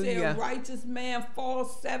Bible says a righteous man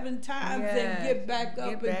falls 7 times and get back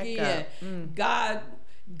up again.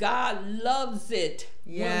 God loves it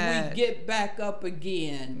when we get back up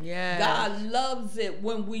again. God loves it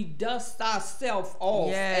when we dust ourselves off.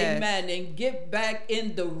 Amen. And get back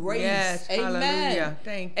in the race. Amen. Hallelujah.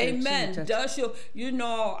 Thank you, amen. Jesus. You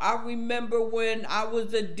know, I remember when I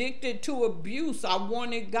was addicted to abuse, I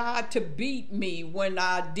wanted God to beat me when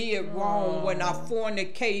I did wrong, when I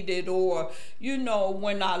fornicated, or, you know,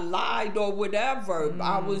 when I lied or whatever.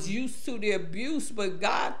 I was used to the abuse, but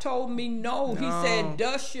God told me no. He said,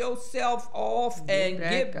 dust yourself off and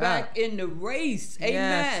get back in the race.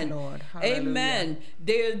 Amen. Yes, Lord. Amen.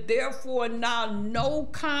 There's therefore now no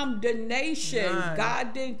condemnation.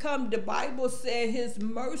 God didn't come. The Bible said his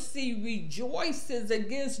mercy rejoices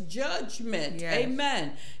against judgment.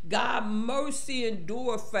 Amen. God mercy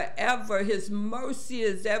endure forever. His mercy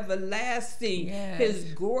is everlasting. His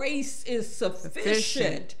grace is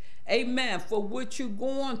sufficient. Amen. For what you're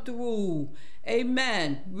going through.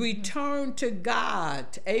 Amen. Return to God.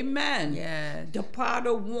 Amen. The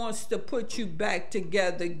potter wants to put you back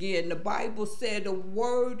together again. The Bible said the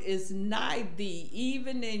word is nigh thee,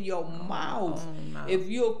 even in your mouth. If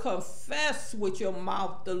you'll confess with your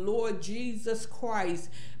mouth the Lord Jesus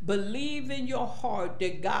Christ, believe in your heart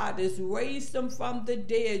that God has raised him from the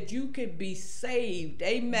dead, you can be saved.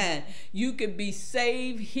 Amen. You can be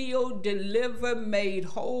saved, healed, delivered, made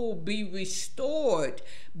whole, be restored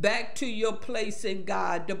back to your place in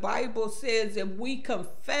God. The Bible says if we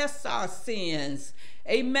confess our sins,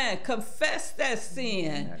 amen, confess that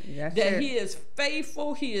sin, that he is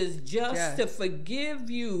faithful, he is just to forgive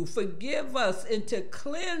us, and to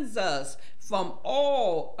cleanse us from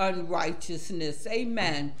all unrighteousness.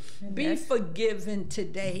 Amen. Be forgiven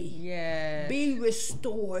today. Yes. Be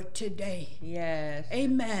restored today. Yes.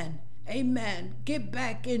 Amen. Amen. Get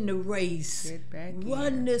back in the race. Get back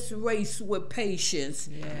Run this race with patience.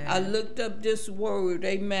 Yes. I looked up this word.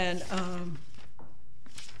 Amen.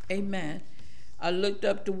 Amen. I looked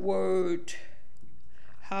up the word.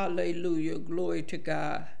 Hallelujah. Glory to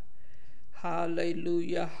God.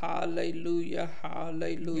 Hallelujah, hallelujah,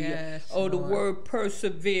 hallelujah. Yes, the Lord. word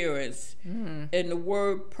perseverance. And the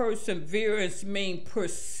word perseverance means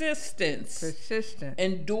persistence. Persistent.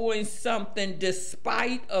 In doing something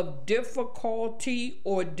despite of difficulty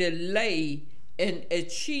or delay in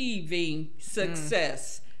achieving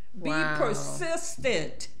success. Be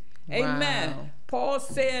persistent. Amen. Wow. Paul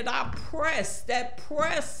said, I press. That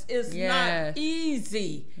press is not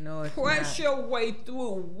easy. No, it's press not. your way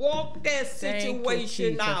through. Walk that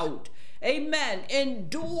situation out. Amen.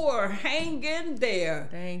 Endure. Hang in there.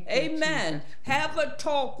 Thank you, Amen. Jesus. Have a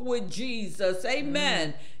talk with Jesus.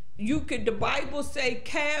 Amen. You could, the Bible say,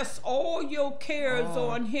 cast all your cares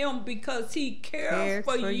on him because he cares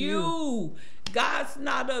for you. God's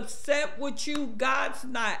not upset with you. God's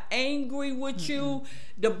not angry with you.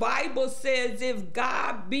 The Bible says if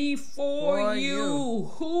God be for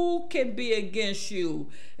you, who can be against you?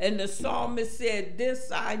 And the psalmist said,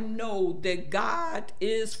 this I know, that God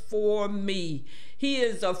is for me. He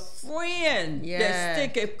is a friend that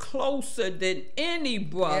sticketh closer than any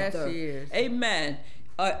brother. Yes, he is. Amen.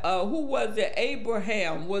 Who was it?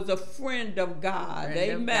 Abraham was a friend of God.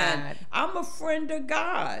 Amen. I'm a friend of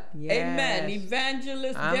God. Yes. Amen.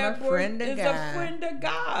 Evangelist Deborah is a friend of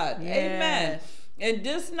God. Yes. Amen. And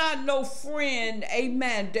this not no friend,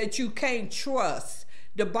 amen, that you can't trust.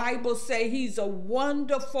 The Bible say he's a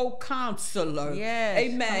wonderful counselor. Yes.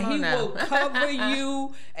 Amen. He will cover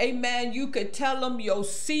you. Amen. You could tell him your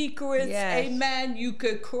secrets. Yes. Amen. You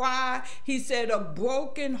could cry. He said a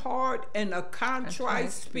broken heart and a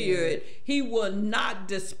contrite spirit he will not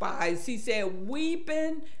despise. He said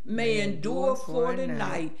weeping may endure for the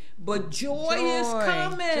night, but joy is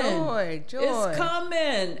coming. Joy. It's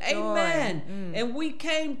coming. Amen. And we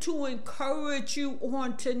came to encourage you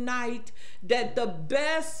on tonight that the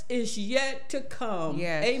best is yet to come.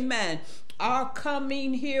 Yes. Amen. Our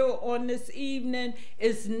coming here on this evening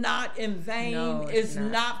is not in vain. No, it's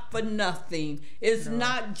not for nothing. It's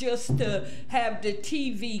not just to have the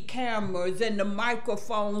TV cameras and the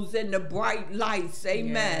microphones and the bright lights.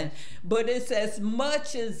 Amen. Yes. But it's as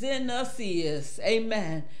much as in us is.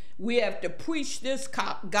 Amen. We have to preach this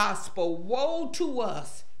gospel. Woe to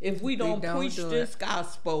us if we don't preach this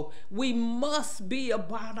gospel. We must be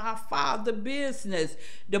about our Father business.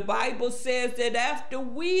 The Bible says that after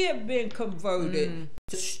we have been converted,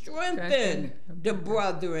 to strengthen the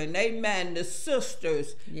brethren, amen, the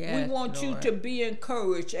sisters. Yes, we want you Lord. to be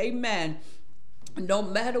encouraged, amen. No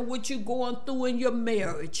matter what you're going through in your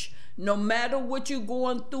marriage, no matter what you're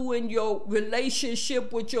going through in your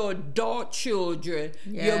relationship with your adult children,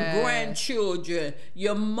 your grandchildren,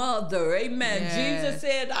 your mother, amen. Jesus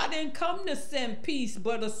said, I didn't come to send peace,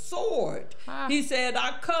 but a sword. He said,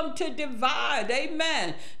 I come to divide,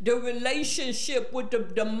 amen, the relationship with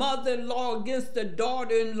the mother-in-law against the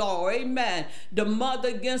daughter-in-law, amen, the mother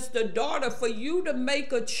against the daughter, for you to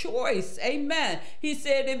make a choice, amen. He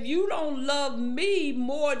said, if you don't love me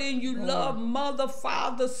more than you love mother,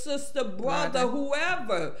 father, sister, brother,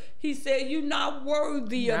 whoever, he said you're not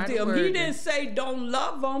worthy of them. He didn't say don't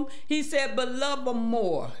love them. He said but love them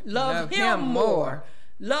more. Love him more.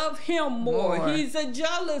 Love him more. He's a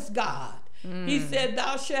jealous God. He said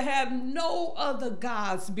thou shalt have no other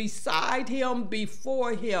gods beside him,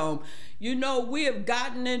 before him. You know, we have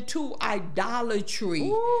gotten into idolatry.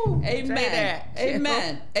 Ooh, amen. say that.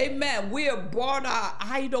 Amen. Amen. We have brought our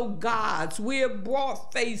idol gods. We have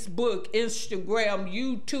brought Facebook, Instagram,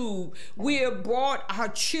 YouTube. We have brought our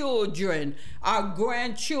children, our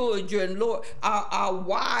grandchildren, Lord, our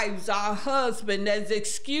wives, our husband as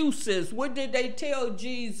excuses. What did they tell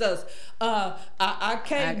Jesus? I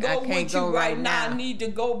can't go with you right now. I need to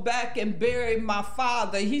go back and bury my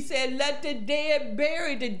father. He said, let the dead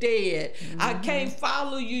bury the dead. I can't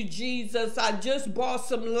follow you, Jesus. I just bought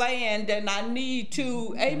some land and I need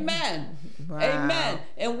to. Amen. Amen.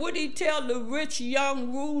 And what did he tell the rich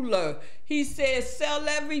young ruler? He said, sell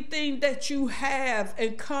everything that you have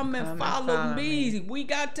and come and follow me. We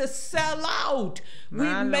got to sell out. We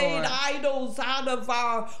made idols out of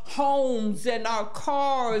our homes and our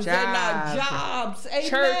cars and our jobs.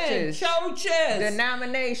 Amen. Churches.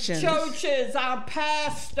 Denominations. Churches, our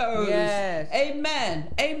pastors. Yes.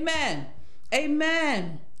 Amen. Amen.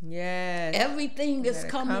 Amen. Yes. Everything is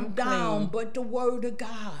coming down but the word of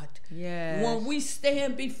God. Yes. When we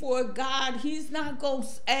stand before God, he's not going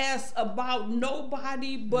to ask about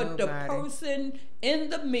nobody but the person in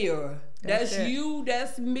the mirror. That's you,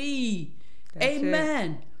 that's me.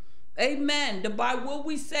 Amen. Amen. The Bible, what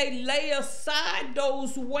we say, lay aside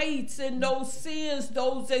those weights and those sins,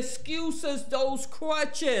 those excuses, those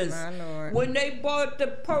crutches. My Lord. When they brought the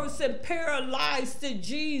person paralyzed to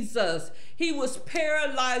Jesus, he was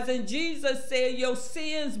paralyzed, and Jesus said, your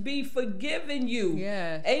sins be forgiven you.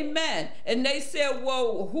 Yes. Amen. And they said,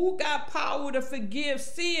 well, who got power to forgive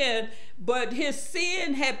sin? But his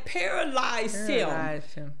sin had paralyzed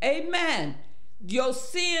him. Amen. Your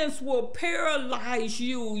sins will paralyze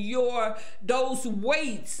you, those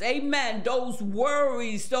weights, amen, those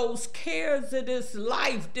worries, those cares of this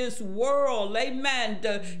life, this world, amen,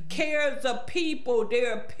 the cares of people,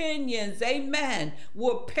 their opinions, amen,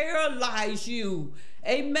 will paralyze you.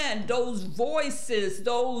 Amen. Those voices,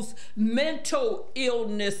 those mental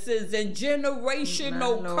illnesses and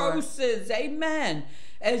generational curses, amen.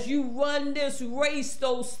 As you run this race,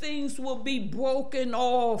 those things will be broken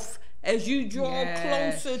off. As you draw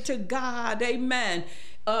closer to God, amen.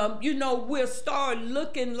 We'll start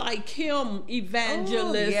looking like him,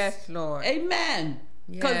 evangelist. Oh, yes, Lord. Amen.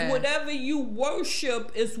 Because whatever you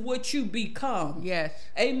worship is what you become. Yes.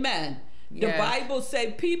 Amen. The Bible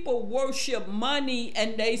say people worship money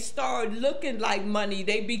and they start looking like money.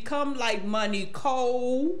 They become like money,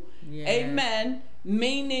 cold. Amen.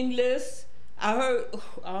 Meaningless. I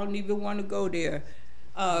don't even want to go there.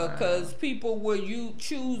 Because people were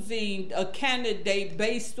choosing a candidate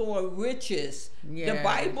based on riches. The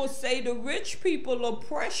Bible say the rich people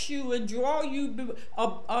oppress you and draw you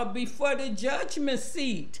before the judgment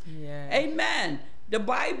seat. Amen. The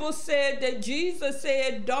Bible said that Jesus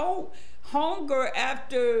said, don't hunger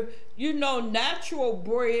after, natural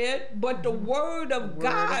bread, but the word of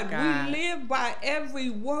God. We live by every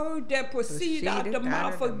word that proceeds out the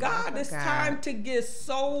mouth of God. It's time to get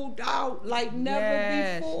sold out like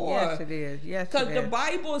never before. Yes, it is. Yes, because the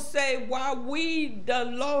Bible say while we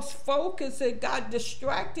lost focus and got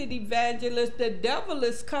distracted, evangelists, the devil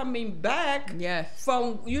is coming back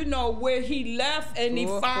from, where he left, and he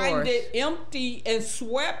find it empty and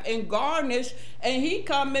swept and garnished, and he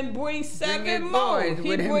come and bring 7 more.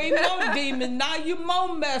 He bring more demons. Now you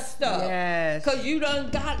more messed up. Yes.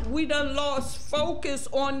 Because we done lost focus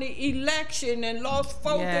on the election and lost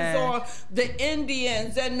focus on the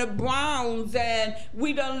Indians and the Browns, and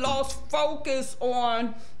we done lost focus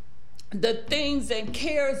on the things and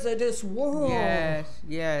cares of this world. Yes,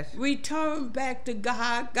 yes. Return back to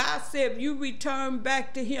God. God said if you return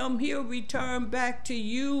back to him, he'll return back to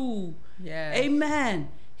you. Yes. Amen.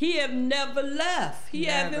 He have never left. He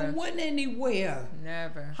haven't went anywhere.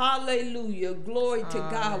 Never. Hallelujah. Glory to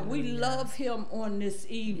God. We love him on this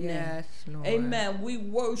evening. Yes, Lord. Amen. We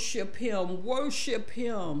worship him. Worship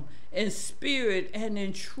him in spirit and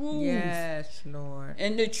in truth. Yes, Lord.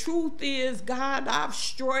 And the truth is, God, I've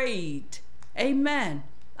strayed. Amen.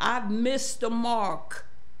 I've missed the mark.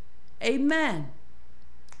 Amen.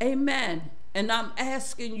 Amen. And I'm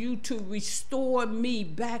asking you to restore me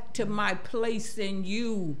back to my place in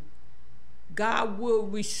you. God will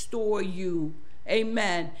restore you.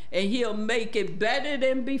 Amen. And he'll make it better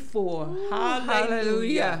than before. Ooh,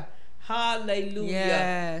 hallelujah. Hallelujah.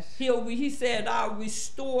 Yes. He said, I'll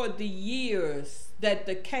restore the years that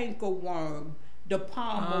the cankerworm, the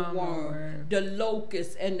palmer worm, the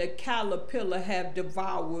locust, and the caterpillar have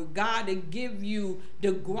devoured. God will give you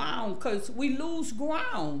the ground, because we lose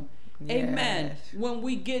ground. Amen. When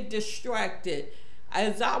we get distracted.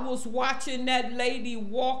 As I was watching that lady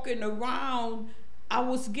walking around, I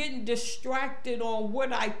was getting distracted on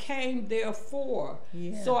what I came there for.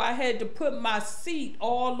 So I had to put my seat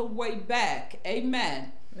all the way back.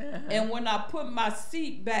 Amen. And when I put my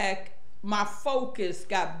seat back, my focus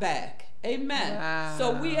got back. Amen. Wow.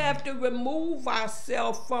 So we have to remove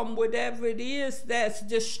ourselves from whatever it is that's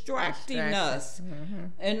distracting us.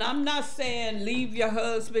 And I'm not saying leave your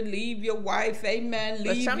husband, leave your wife, amen,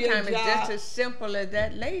 leave your job. But sometimes it's just as simple as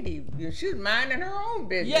that lady. She was minding her own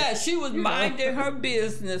business. Yeah, she was minding her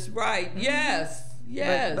business, right. Yes,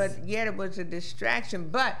 yes. But yet it was a distraction.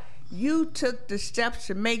 But you took the steps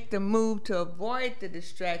to make the move to avoid the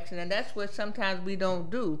distraction, and that's what sometimes we don't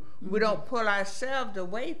do. We don't pull ourselves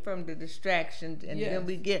away from the distractions, and then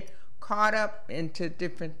we get caught up into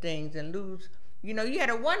different things and lose. You know, you had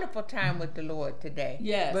a wonderful time with the Lord today.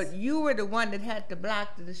 Yes. But you were the one that had to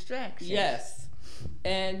block the distractions. Yes.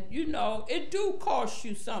 And, you know, it do cost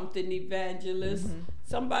you something, evangelist.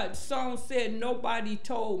 Song said, nobody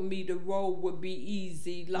told me the road would be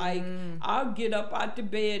easy. Like, I'll get up out the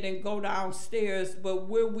bed and go downstairs, but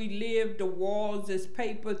where we live, the walls is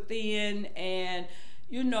paper thin, and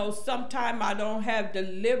you know, sometimes I don't have the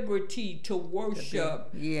liberty to worship.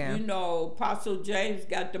 Yeah. You know, Apostle James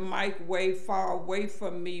got the mic way far away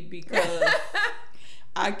from me because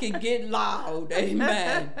I can get loud.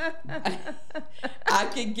 Amen. I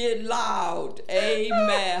can get loud.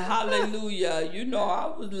 Amen. Hallelujah. You know, I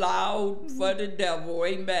was loud for the devil.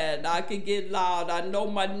 Amen. I can get loud. I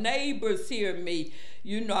know my neighbors hear me.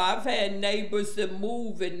 You know, I've had neighbors that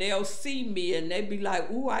move and they'll see me and they be like,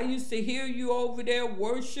 ooh, I used to hear you over there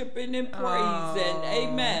worshiping and praising.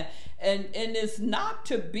 Amen. And it's not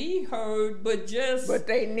to be heard, but just... But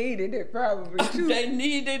they needed it probably too. They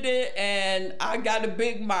needed it, and I got a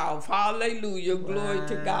big mouth. Hallelujah. Glory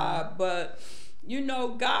to God. But, you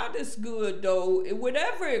know, God is good, though.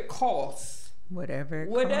 Whatever it costs. Whatever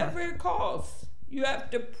it costs. You have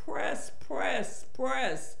to press.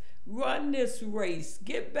 Run this race.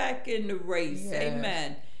 Get back in the race. Yes.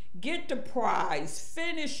 Amen. Get the prize.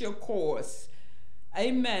 Finish your course.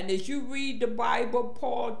 Amen. As you read the Bible,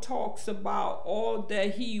 Paul talks about all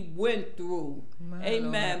that he went through.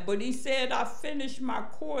 Amen. Lord. But he said, I finished my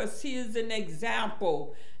course. Here's an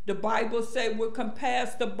example. The Bible says we're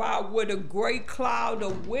compassed about with a great cloud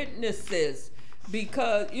of witnesses.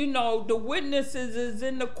 Because, you know, the witnesses is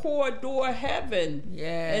in the corridor of heaven.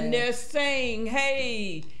 Yeah. And they're saying,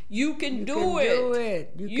 hey, you can do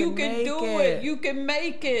it. You can do it. You can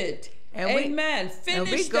make it. And amen.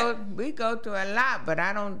 Finish we go through a lot, but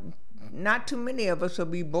not too many of us will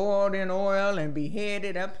be boiled in oil and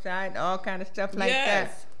beheaded upside, all kind of stuff like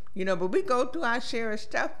that. You know, but we go through our share of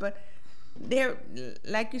stuff, but they're,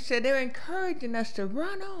 like you said, they're encouraging us to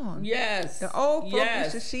run on. Yes. The old folks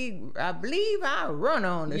used to see, I believe I'll run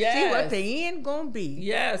on to see what the end gonna be.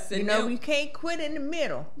 Yes. And you know, we can't quit in the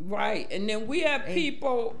middle. Right. And then we have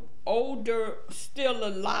people older still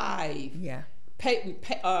alive. Yeah.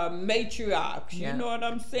 Matriarchs, you know what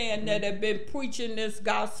I'm saying, that have been preaching this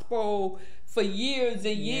gospel for years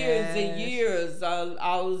and years and years.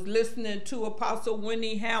 I was listening to Apostle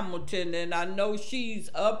Winnie Hamilton, and I know she's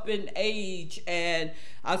up in age, and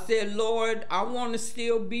I said, Lord, I want to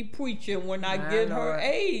still be preaching when I get her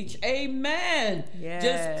age. Amen. Yes.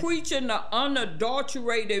 Just preaching the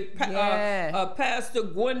unadulterated Pastor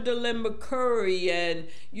Gwendolyn McCurry and,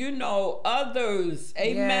 you know, others,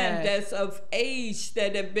 amen, that's of age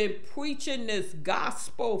that have been preaching this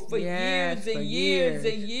gospel for years and years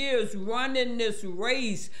and years, running this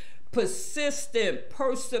race, persistent,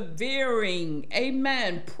 persevering,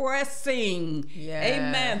 amen, pressing,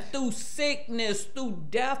 amen, through sickness, through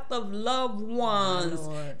death of loved ones,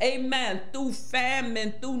 amen, through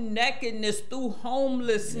famine, through nakedness, through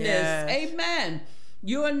homelessness, amen.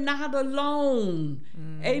 You're not alone,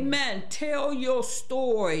 amen. Tell your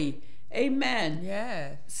story. Amen.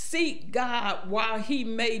 Yes. Seek God while he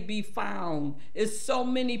may be found. There's so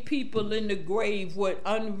many people in the grave with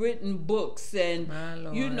unwritten books and,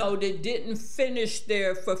 you know, that didn't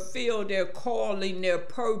fulfill their calling, their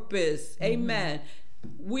purpose. Amen.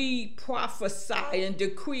 We prophesy and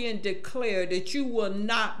decree and declare that you will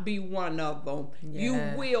not be one of them.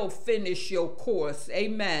 You will finish your course.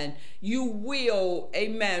 Amen. You will,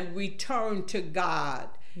 amen, return to God.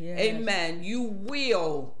 Amen. You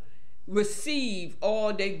will receive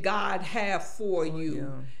all that God have for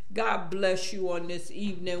you. God bless you on this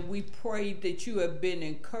evening. We pray that you have been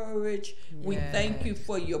encouraged. We thank you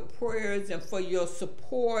for your prayers and for your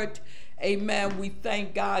support. Amen. We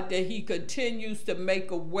thank God that he continues to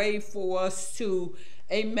make a way for us to,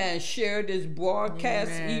 amen, share this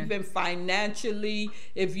broadcast, even financially.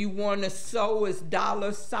 If you want to sow, it's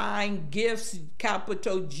 $gifts,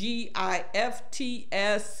 capital GIFTS,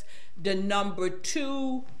 the number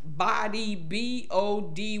 2 body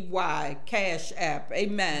BODY, Cash App.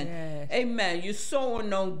 Amen. Amen. You're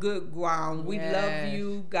sowing on good ground. We love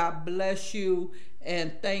you. God bless you.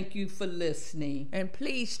 And thank you for listening. And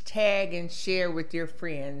please tag and share with your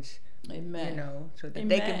friends. Amen. You know, so that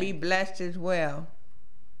they can be blessed as well.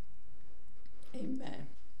 Amen.